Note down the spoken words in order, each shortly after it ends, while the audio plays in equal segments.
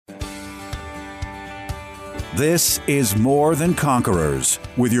This is More Than Conquerors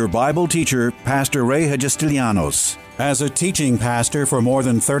with your Bible teacher, Pastor Ray Hagestilianos. As a teaching pastor for more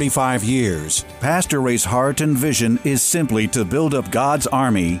than 35 years, Pastor Ray's heart and vision is simply to build up God's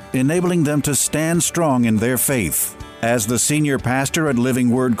army, enabling them to stand strong in their faith. As the senior pastor at Living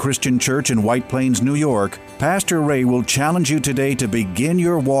Word Christian Church in White Plains, New York, Pastor Ray will challenge you today to begin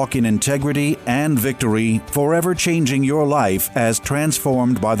your walk in integrity and victory, forever changing your life as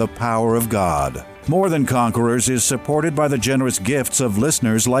transformed by the power of God. More Than Conquerors is supported by the generous gifts of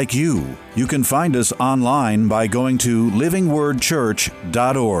listeners like you. You can find us online by going to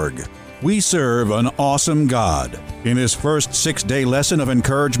livingwordchurch.org. We serve an awesome God. In his first 6-day lesson of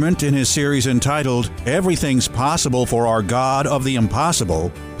encouragement in his series entitled, Everything's Possible for Our God of the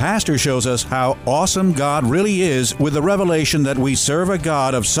Impossible, Pastor shows us how awesome God really is with the revelation that we serve a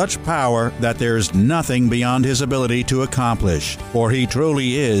God of such power that there's nothing beyond his ability to accomplish, for he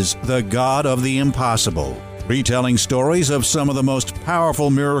truly is the God of the impossible. Retelling stories of some of the most powerful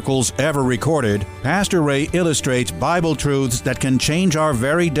miracles ever recorded, Pastor Ray illustrates Bible truths that can change our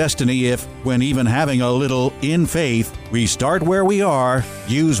very destiny if, when even having a little in faith, we start where we are,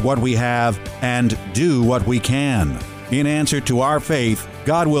 use what we have, and do what we can. In answer to our faith,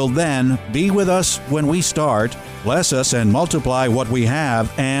 God will then be with us when we start, bless us and multiply what we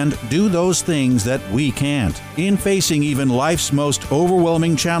have, and do those things that we can't. In facing even life's most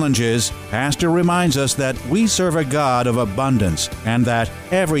overwhelming challenges, Pastor reminds us that we serve a God of abundance and that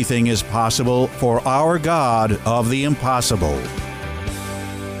everything is possible for our God of the impossible.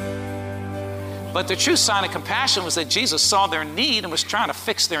 But the true sign of compassion was that Jesus saw their need and was trying to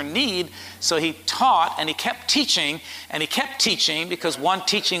fix their need. So he taught and he kept teaching because one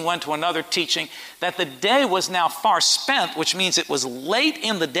teaching went to another teaching, that the day was now far spent, which means it was late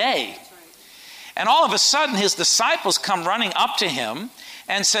in the day. And all of a sudden his disciples come running up to him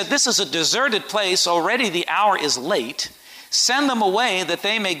and said, "This is a deserted place. Already the hour is late. Send them away that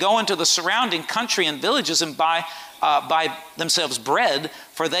they may go into the surrounding country and villages and buy themselves bread,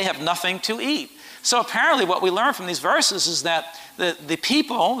 for they have nothing to eat." So apparently what we learn from these verses is that the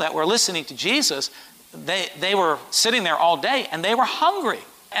people that were listening to Jesus, they were sitting there all day and they were hungry.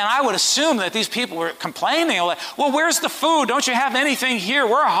 And I would assume that these people were complaining, like, "Well, where's the food? Don't you have anything here?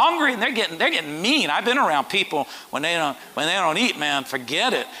 We're hungry." And they're getting mean. I've been around people when they don't eat, man,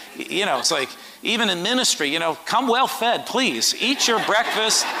 forget it. You know, it's like, even in ministry, come well fed, please. Eat your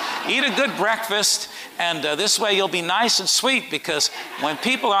breakfast, eat a good breakfast, and this way you'll be nice and sweet, because when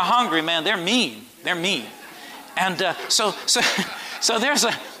people are hungry, man, they're mean. They're mean. And so there's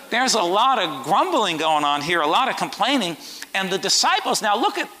a lot of grumbling going on here, a lot of complaining. And the disciples, now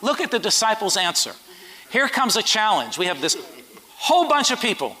look at the disciples' answer. Here comes a challenge. We have this whole bunch of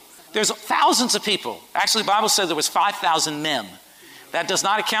people. There's thousands of people. Actually, the Bible says there was 5,000 men. That does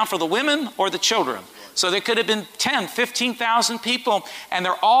not account for the women or the children. So there could have been 10, 15,000 people, and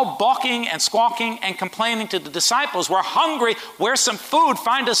they're all balking and squawking and complaining to the disciples. "We're hungry. Where's some food?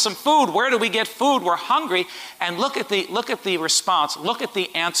 Find us some food. Where do we get food? We're hungry." And look at the response. Look at the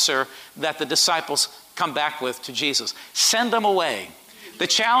answer that the disciples come back with to Jesus. "Send them away. The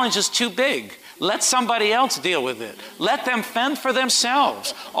challenge is too big. Let somebody else deal with it. Let them fend for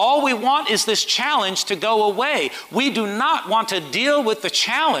themselves. All we want is this challenge to go away. We do not want to deal with the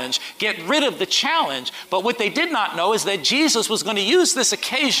challenge, get rid of the challenge." But what they did not know is that Jesus was going to use this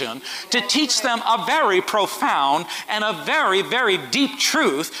occasion to teach them a very profound and a very, very deep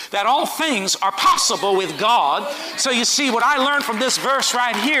truth, that all things are possible with God. So you see, what I learned from this verse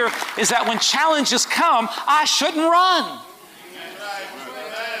right here is that when challenges come, I shouldn't run.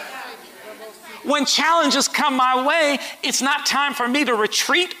 When challenges come my way, it's not time for me to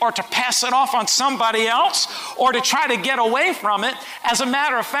retreat or to pass it off on somebody else or to try to get away from it. As a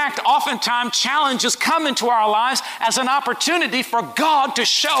matter of fact, oftentimes challenges come into our lives as an opportunity for God to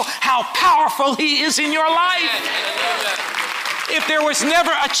show how powerful he is in your life. If there was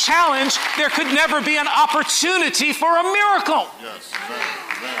never a challenge, there could never be an opportunity for a miracle.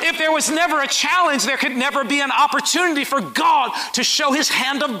 If there was never a challenge, there could never be an opportunity for God to show his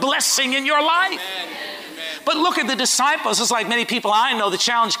hand of blessing in your life. But look at the disciples. It's like many people I know, the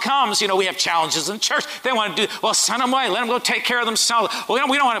challenge comes, we have challenges in church. They want to do, well, send them away. Let them go take care of themselves. Well,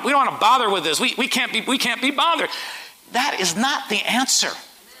 we don't want to bother with this. We can't be bothered. That is not the answer.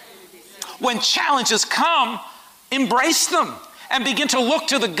 When challenges come, embrace them and begin to look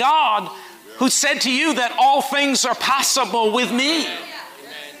to the God who said to you that all things are possible with me.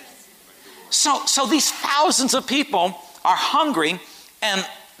 So these thousands of people are hungry, and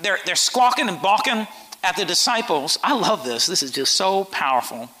they're squawking and balking at the disciples. I love this. This is just so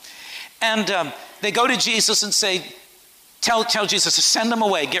powerful. And they go to Jesus and say, tell Jesus to send them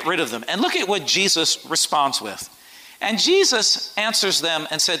away, get rid of them. And look at what Jesus responds with. And Jesus answers them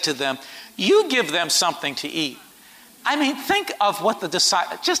and said to them, you give them something to eat. I mean, think of what the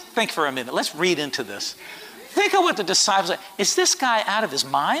disciples, just think for a minute. Let's read into this. Think of what the disciples are. Is this guy out of his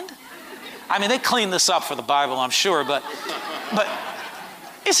mind? I mean, they cleaned this up for the Bible, I'm sure, but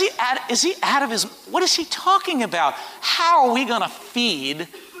is he out of his, what is he talking about? How are we going to feed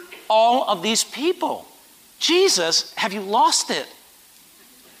all of these people? Jesus, have you lost it?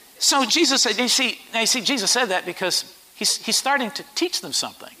 So Jesus said, you see, Jesus said that because he's starting to teach them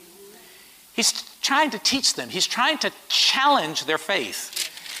something. He's trying to teach them. He's trying to challenge their faith.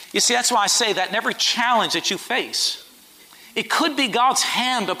 You see, that's why I say that in every challenge that you face, it could be God's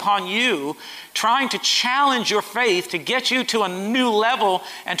hand upon you trying to challenge your faith to get you to a new level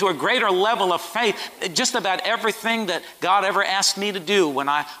and to a greater level of faith. Just about everything that God ever asked me to do, when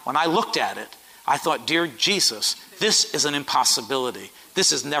I looked at it, I thought, dear Jesus, this is an impossibility.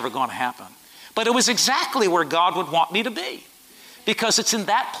 This is never going to happen. But it was exactly where God would want me to be, because it's in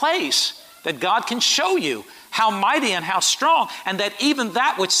that place that God can show you how mighty and how strong, and that even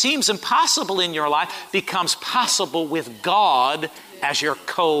that which seems impossible in your life becomes possible with God as your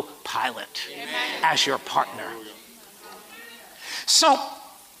co-pilot, as your partner. So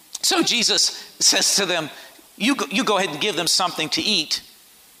Jesus says to them, you go ahead and give them something to eat.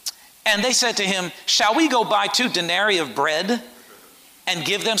 And they said to him, shall we go buy 2 denarii of bread and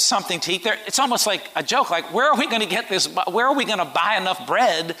give them something to eat? It's almost like a joke. Like, where are we going to get this? Where are we going to buy enough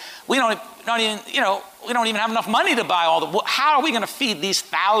bread? We don't even have enough money to buy all the. How are we going to feed these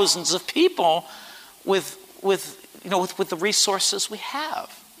thousands of people with the resources we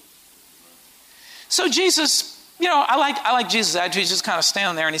have? So Jesus, I like Jesus' attitude. He's just kind of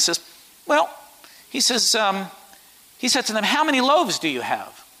standing there, and he says, he said to them, how many loaves do you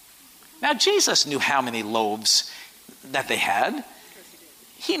have? Now Jesus knew how many loaves that they had.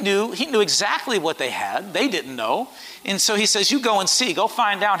 He knew exactly what they had. They didn't know. And so he says, you go and see. Go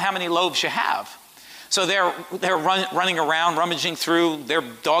find out how many loaves you have. So they're running around, rummaging through their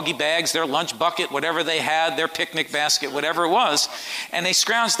doggy bags, their lunch bucket, whatever they had, their picnic basket, whatever it was. And they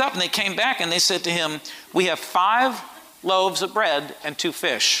scrounged up and they came back and they said to him, we have 5 loaves of bread and 2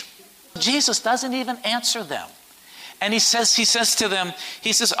 fish. Jesus doesn't even answer them. And he says to them,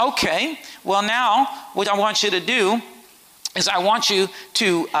 okay, well now what I want you to do is I want you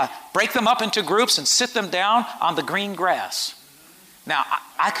to break them up into groups and sit them down on the green grass. Now,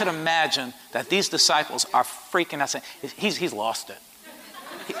 I could imagine that these disciples are freaking out, saying, he's lost it.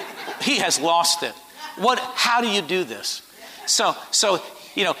 He has lost it. How do you do this? So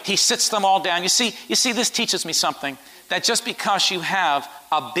he sits them all down. You see, this teaches me something, that just because you have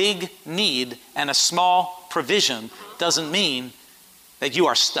a big need and a small provision doesn't mean that you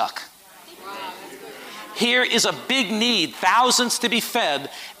are stuck. Here is a big need, thousands to be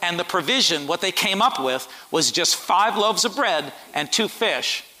fed, and the provision, what they came up with, was just 5 loaves of bread and 2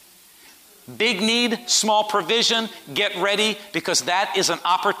 fish. Big need, small provision, get ready, because that is an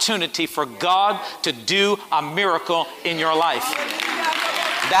opportunity for God to do a miracle in your life.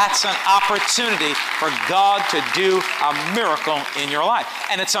 That's an opportunity for God to do a miracle in your life.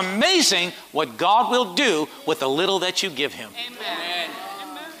 And it's amazing what God will do with the little that you give him. Amen.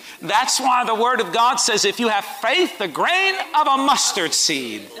 That's why the Word of God says, if you have faith, the grain of a mustard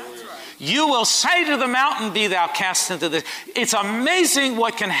seed, you will say to the mountain, be thou cast into the... It's amazing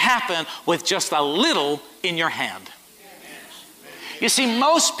what can happen with just a little in your hand. You see,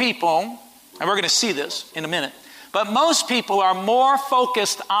 most people, and we're going to see this in a minute, but most people are more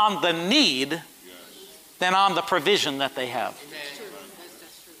focused on the need than on the provision that they have.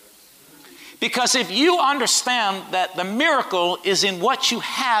 Because if you understand that the miracle is in what you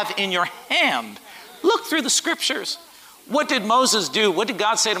have in your hand, look through the scriptures. What did Moses do? What did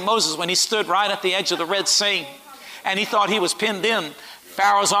God say to Moses when he stood right at the edge of the Red Sea and he thought he was pinned in?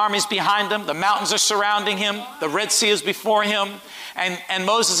 Pharaoh's army's behind him. The mountains are surrounding him. The Red Sea is before him. And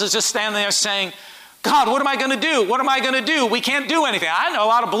Moses is just standing there saying, God, what am I going to do? What am I going to do? We can't do anything. I know a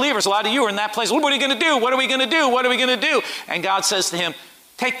lot of believers, a lot of you are in that place. What are you going to do? What are we going to do? What are we going to do? And God says to him,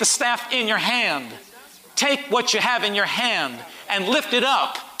 take the staff in your hand. Take what you have in your hand and lift it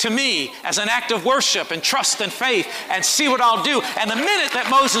up to me as an act of worship and trust and faith, and see what I'll do. And the minute that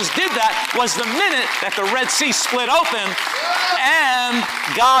Moses did that was the minute that the Red Sea split open and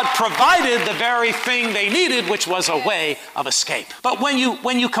God provided the very thing they needed, which was a way of escape. But when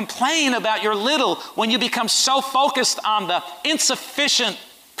you complain about your little, when you become so focused on the insufficient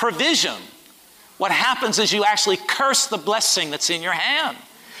provision, what happens is you actually curse the blessing that's in your hand.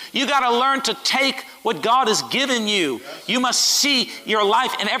 You got to learn to take what God has given you. You must see your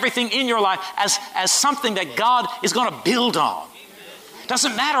life and everything in your life as something that God is going to build on. It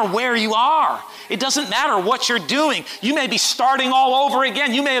doesn't matter where you are. It doesn't matter what you're doing. You may be starting all over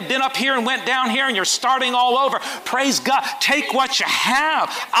again. You may have been up here and went down here and you're starting all over. Praise God. Take what you have.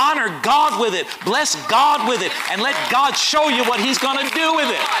 Honor God with it. Bless God with it. And let God show you what He's going to do with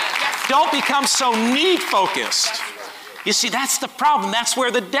it. Don't become so need-focused. You see, that's the problem. That's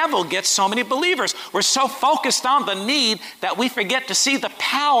where the devil gets so many believers. We're so focused on the need that we forget to see the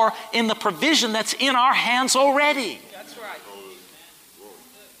power in the provision that's in our hands already. That's right.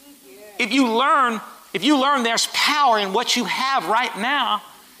 If you learn there's power in what you have right now,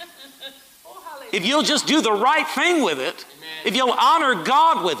 if you'll just do the right thing with it, if you'll honor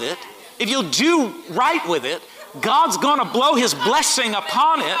God with it, if you'll do right with it, God's going to blow His blessing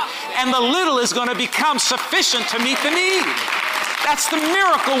upon it, and the little is going to become sufficient to meet the need. That's the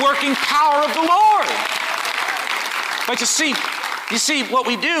miracle working power of the Lord. But you see, what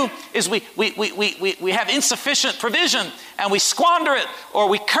we do is we have insufficient provision and we squander it, or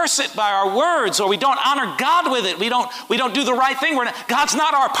we curse it by our words, or we don't honor God with it. We don't do the right thing. God's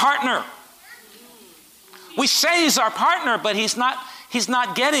not our partner. We say He's our partner, but He's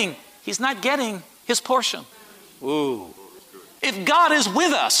not getting His portion. Ooh. If God is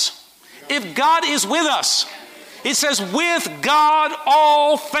with us, it says, with God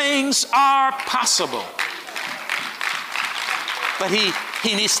all things are possible. But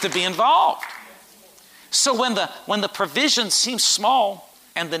he needs to be involved. So when the provision seems small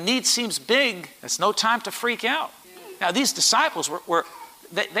and the need seems big, it's no time to freak out. Now these disciples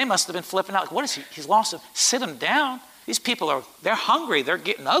they must have been flipping out. Like, what is he? He's lost him. Sit him down. These people they're hungry, they're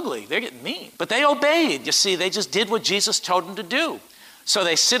getting ugly, they're getting mean. But they obeyed, you see, they just did what Jesus told them to do. So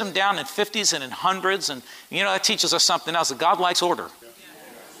they sit them down in 50s and in hundreds, and that teaches us something else, that God likes order.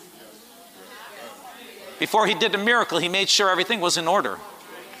 Before He did the miracle, He made sure everything was in order.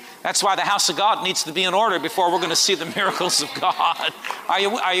 That's why the house of God needs to be in order before we're going to see the miracles of God. Are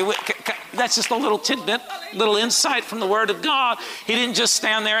you? That's just a little tidbit, little insight from the Word of God. He didn't just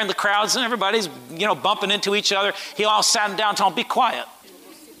stand there in the crowds and everybody's, bumping into each other. He all sat them down and told them, be quiet.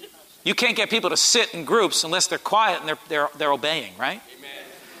 You can't get people to sit in groups unless they're quiet and they're obeying, right? Amen.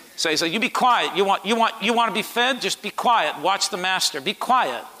 So He said, you be quiet. You want to be fed? Just be quiet. Watch the Master. Be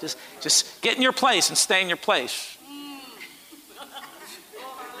quiet. Just get in your place and stay in your place.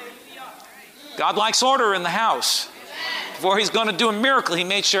 God likes order in the house. Before He's going to do a miracle, He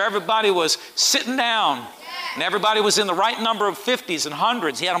made sure everybody was sitting down and everybody was in the right number of 50s and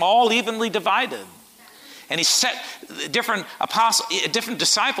hundreds. He had them all evenly divided. And He set different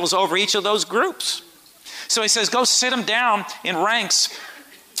disciples over each of those groups. So He says, go sit them down in ranks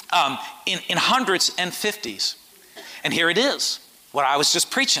in hundreds and 50s. And here it is, what I was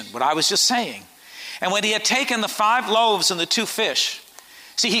just preaching, what I was just saying. And when He had taken the 5 loaves and the 2 fish,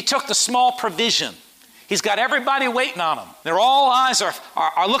 see, He took the small provision. He's got everybody waiting on Him. Their all eyes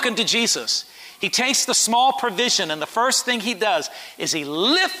are looking to Jesus. He takes the small provision, and the first thing He does is He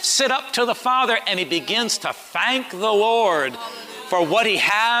lifts it up to the Father, and He begins to thank the Lord for what He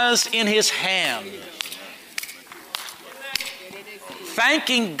has in His hand.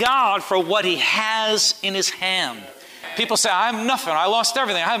 Thanking God for what He has in His hand. People say, I have nothing. I lost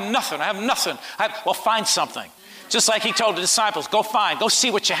everything. I have nothing. Well, find something. Just like He told the disciples, go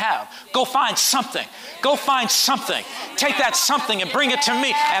see what you have. Go find something. Take that something and bring it to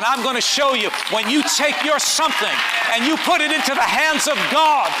me, and I'm going to show you. When you take your something and you put it into the hands of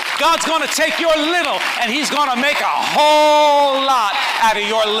God, God's going to take your little and He's going to make a whole lot out of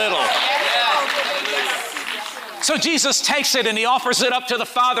your little. So Jesus takes it and He offers it up to the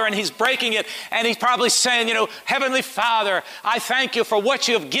Father, and He's breaking it, and He's probably saying, Heavenly Father, I thank You for what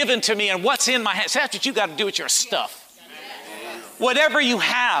You have given to me and what's in my hands. That's what you got to do with your stuff. Whatever you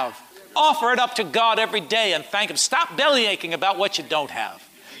have, offer it up to God every day and thank Him. Stop belly aching about what you don't have.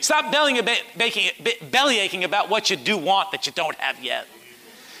 Stop belly aching about what you do want that you don't have yet.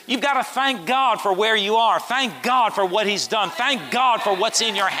 You've got to thank God for where you are. Thank God for what He's done. Thank God for what's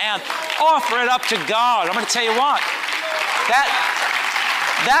in your hand. Offer it up to God. I'm going to tell you what.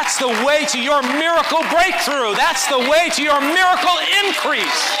 That's the way to your miracle breakthrough. That's the way to your miracle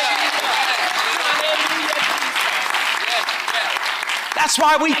increase. That's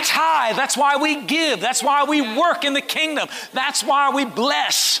why we tithe. That's why we give. That's why we work in the kingdom. That's why we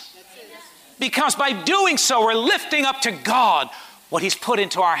bless. Because by doing so, we're lifting up to God what He's put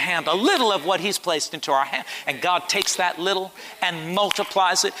into our hand, a little of what He's placed into our hand. And God takes that little and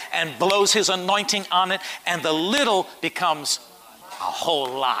multiplies it and blows His anointing on it, and the little becomes a whole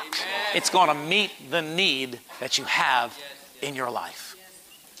lot. It's going to meet the need that you have in your life.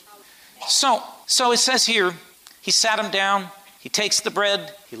 So it says here, he sat him down, he takes the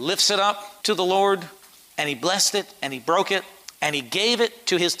bread, he lifts it up to the Lord, and he blessed it, and he broke it, and he gave it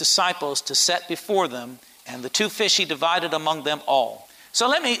to his disciples to set before them, and the 2 fish he divided among them all. So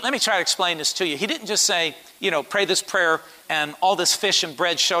let me try to explain this to you. He didn't just say, pray this prayer, and all this fish and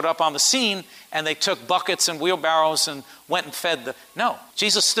bread showed up on the scene, and they took buckets and wheelbarrows and went and fed No,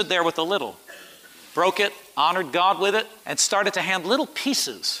 Jesus stood there with a little, broke it, honored God with it, and started to hand little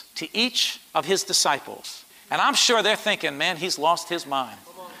pieces to each of his disciples. And I'm sure they're thinking, man, he's lost his mind.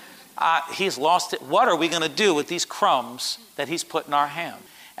 He's lost it. What are we going to do with these crumbs that he's put in our hand?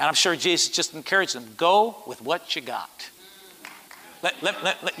 And I'm sure Jesus just encouraged them, go with what you got. Let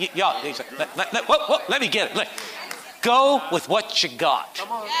me get it. Go with what you got.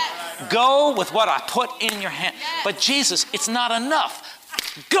 Go with what I put in your hand. But Jesus, it's not enough.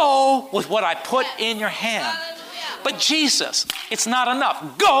 Go with what I put in your hand. But Jesus, it's not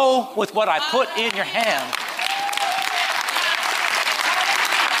enough. Go with what I put in your hand.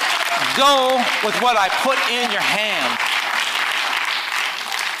 Go with what I put in your hand.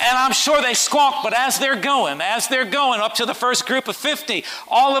 And I'm sure they squawk, but as they're going up to the first group of 50,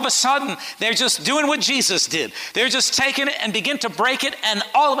 all of a sudden, they're just doing what Jesus did. They're just taking it and begin to break it, and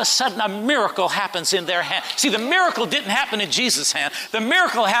all of a sudden, a miracle happens in their hand. See, the miracle didn't happen in Jesus' hand. The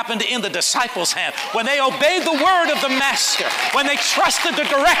miracle happened in the disciples' hand. When they obeyed the word of the Master, when they trusted the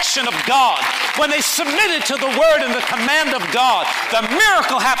direction of God, when they submitted to the word and the command of God, the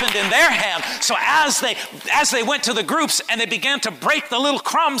miracle happened in their hand. So as they went to the groups and they began to break the little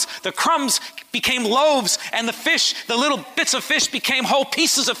crumbs, the crumbs became loaves, and the little bits of fish became whole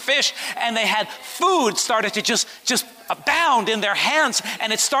pieces of fish, and they had food started to just abound in their hands,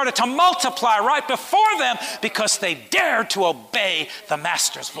 and it started to multiply right before them because they dared to obey the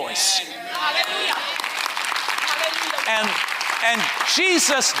Master's voice. Hallelujah. And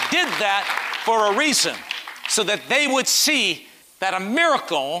Jesus did that for a reason, so that they would see that a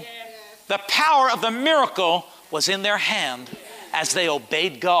miracle, the power of the miracle was in their hand as they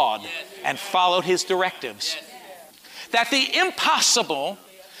obeyed God and followed his directives. That the impossible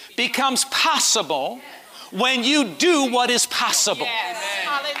becomes possible when you do what is possible.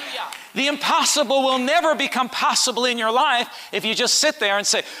 The impossible will never become possible in your life if you just sit there and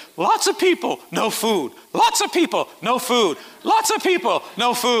say, lots of people, no food. Lots of people, no food. Lots of people,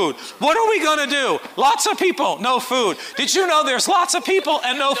 no food. What are we going to do? Lots of people, no food. Did you know there's lots of people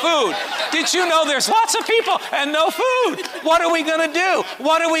and no food? Did you know there's lots of people and no food? What are we going to do?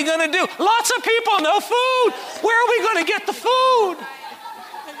 What are we going to do? Lots of people, no food. Where are we going to get the food?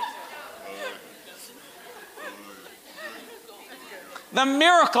 The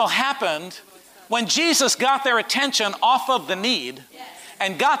miracle happened when Jesus got their attention off of the need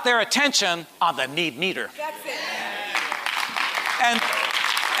and got their attention on the need meter. And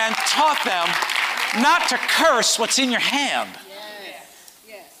taught them not to curse what's in your hand,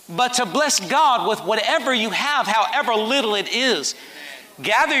 but to bless God with whatever you have, however little it is.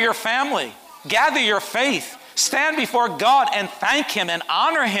 Gather your family, gather your faith, stand before God and thank him and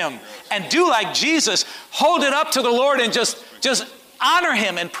honor him, and do like Jesus. Hold it up to the Lord and just honor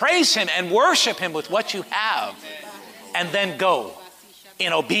him and praise him and worship him with what you have. And then go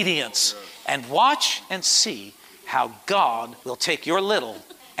in obedience and watch and see how God will take your little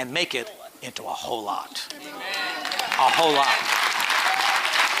and make it into a whole lot. A whole lot.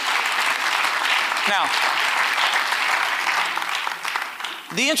 Now,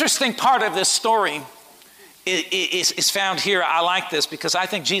 the interesting part of this story is found here. I like this because I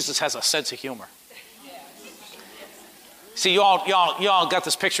think Jesus has a sense of humor. See, you all got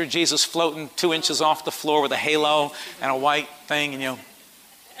this picture of Jesus floating 2 inches off the floor with a halo and a white thing, and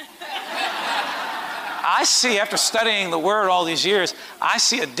I see, after studying the Word all these years, I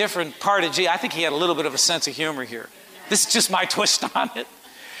see a different part of Jesus. I think he had a little bit of a sense of humor here. This is just my twist on it.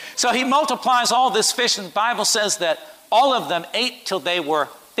 So he multiplies all this fish, and the Bible says that all of them ate till they were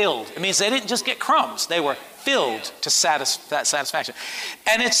filled. It means they didn't just get crumbs. They were filled to satisfaction.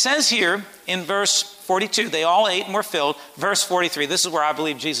 And it says here in verse 42, they all ate and were filled. Verse 43, this is where I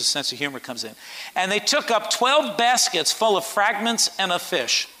believe Jesus' sense of humor comes in. And they took up 12 baskets full of fragments and of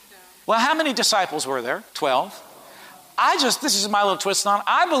fish. Well, how many disciples were there? 12. This is my little twist on it.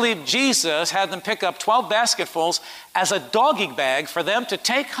 I believe Jesus had them pick up 12 basketfuls as a doggy bag for them to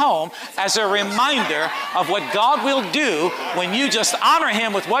take home as a reminder of what God will do when you just honor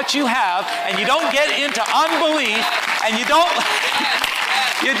him with what you have and you don't get into unbelief and you don't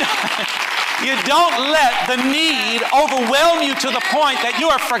let the need overwhelm you to the point that you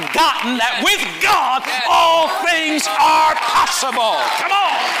are forgotten that with God all things are possible. Come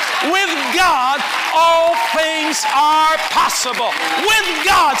on. With God all things things are possible. With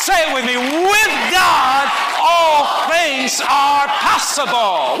God, say it with me, with God, all things are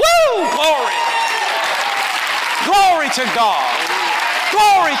possible. Woo! Glory. Glory to God.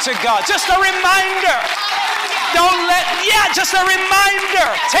 Glory to God. Just a reminder. Just a reminder.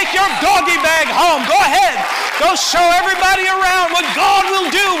 Take your doggy bag home. Go ahead. Go show everybody around what God will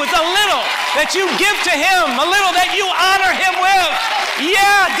do with a little that you give to Him, a little that you honor Him with.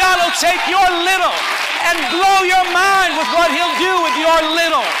 Yeah, God will take your little and blow your mind with what He'll do with your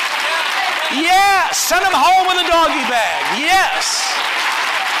little. Yeah, send Him home with a doggy bag. Yes.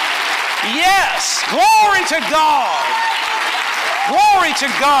 Yes. Glory to God. Glory to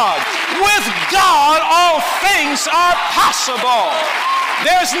God. With God, all things are possible.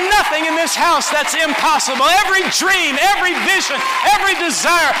 There's nothing in this house that's impossible. Every dream, every vision, every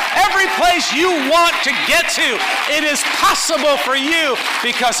desire, every place you want to get to, it is possible for you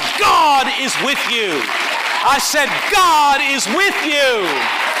because God is with you. I said, God is with you.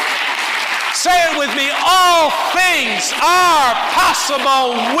 Say it with me. All things are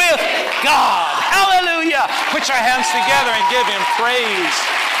possible with God. Hallelujah. Put your hands together and give Him praise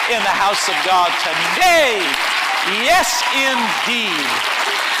in the house of God today. Yes, indeed.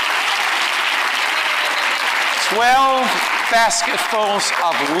 12 basketfuls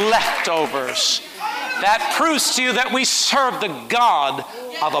of leftovers. That proves to you that we serve the God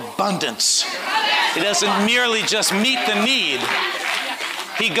of abundance. He doesn't merely just meet the need.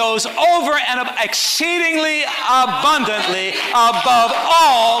 He goes over and exceedingly abundantly above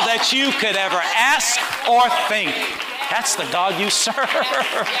all that you could ever ask or think. That's the God you serve.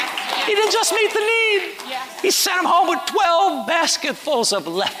 He didn't just meet the need. He sent him home with 12 basketfuls of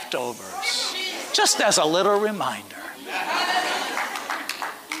leftovers, just as a little reminder.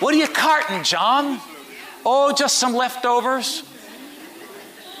 What are you carting, John? Oh, just some leftovers?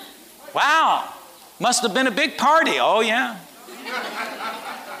 Wow. Must have been a big party. Oh, yeah.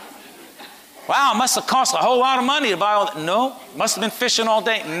 Wow, it must have cost a whole lot of money to buy all that. No. Must have been fishing all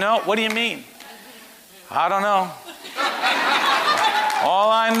day. No. What do you mean? I don't know.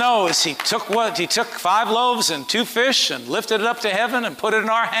 All I know is he took 5 loaves and 2 fish and lifted it up to heaven and put it in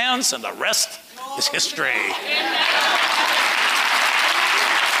our hands, and the rest is history.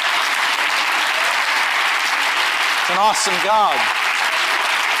 It's an awesome God.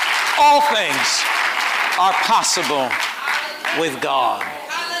 All things are possible with God.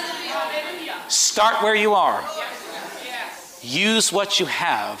 Start where you are. Use what you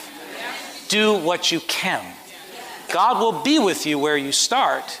have. Do what you can. God will be with you where you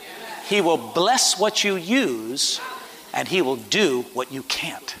start. He will bless what you use, and He will do what you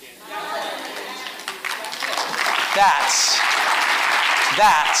can't. That's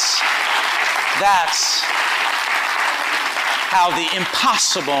how the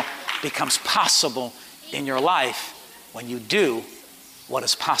impossible becomes possible in your life when you do what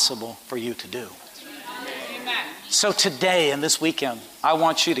is possible for you to do. Amen. So today and this weekend, I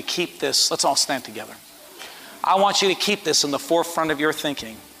want you to keep this. Let's all stand together. I want you to keep this in the forefront of your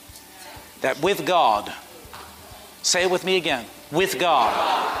thinking. That with God, say it with me again, with God,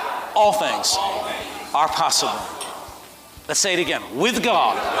 all things are possible. Let's say it again. With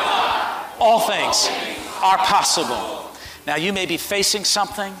God, all things are possible. Now you may be facing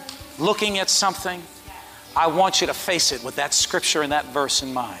something, looking at something. I want you to face it with that scripture and that verse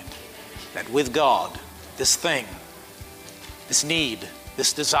in mind. That with God, this thing, this need,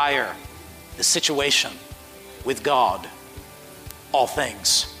 this desire, this situation, with God, all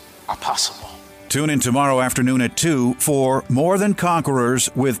things are possible. Tune in tomorrow afternoon at 2 for More Than Conquerors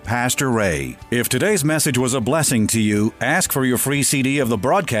with Pastor Ray. If today's message was a blessing to you, ask for your free CD of the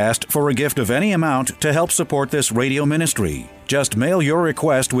broadcast for a gift of any amount to help support this radio ministry. Just mail your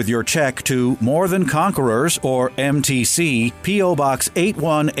request with your check to More Than Conquerors, or MTC, P.O. Box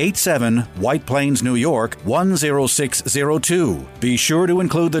 8187, White Plains, New York, 10602. Be sure to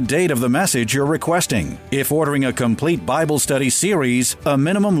include the date of the message you're requesting. If ordering a complete Bible study series, a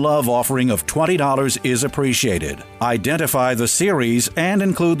minimum love offering of $20 is appreciated. Identify the series and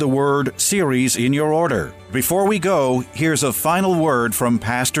include the word series in your order. Before we go, here's a final word from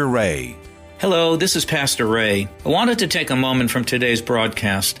Pastor Ray. Hello, this is Pastor Ray. I wanted to take a moment from today's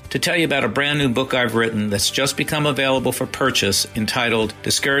broadcast to tell you about a brand new book I've written that's just become available for purchase, entitled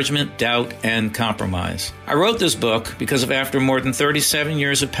Discouragement, Doubt, and Compromise. I wrote this book because after more than 37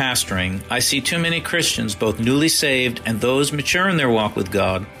 years of pastoring, I see too many Christians, both newly saved and those mature in their walk with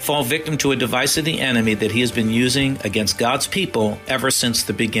God, fall victim to a device of the enemy that he has been using against God's people ever since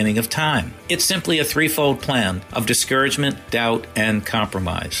the beginning of time. It's simply a threefold plan of discouragement, doubt, and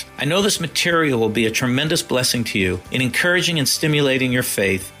compromise. I know this material material will be a tremendous blessing to you in encouraging and stimulating your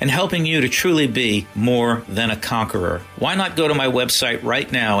faith and helping you to truly be more than a conqueror. Why not go to my website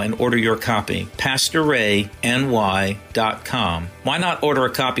right now and order your copy, PastorRayNY.com. Why not order a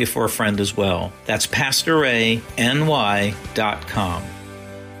copy for a friend as well? That's PastorRayNY.com.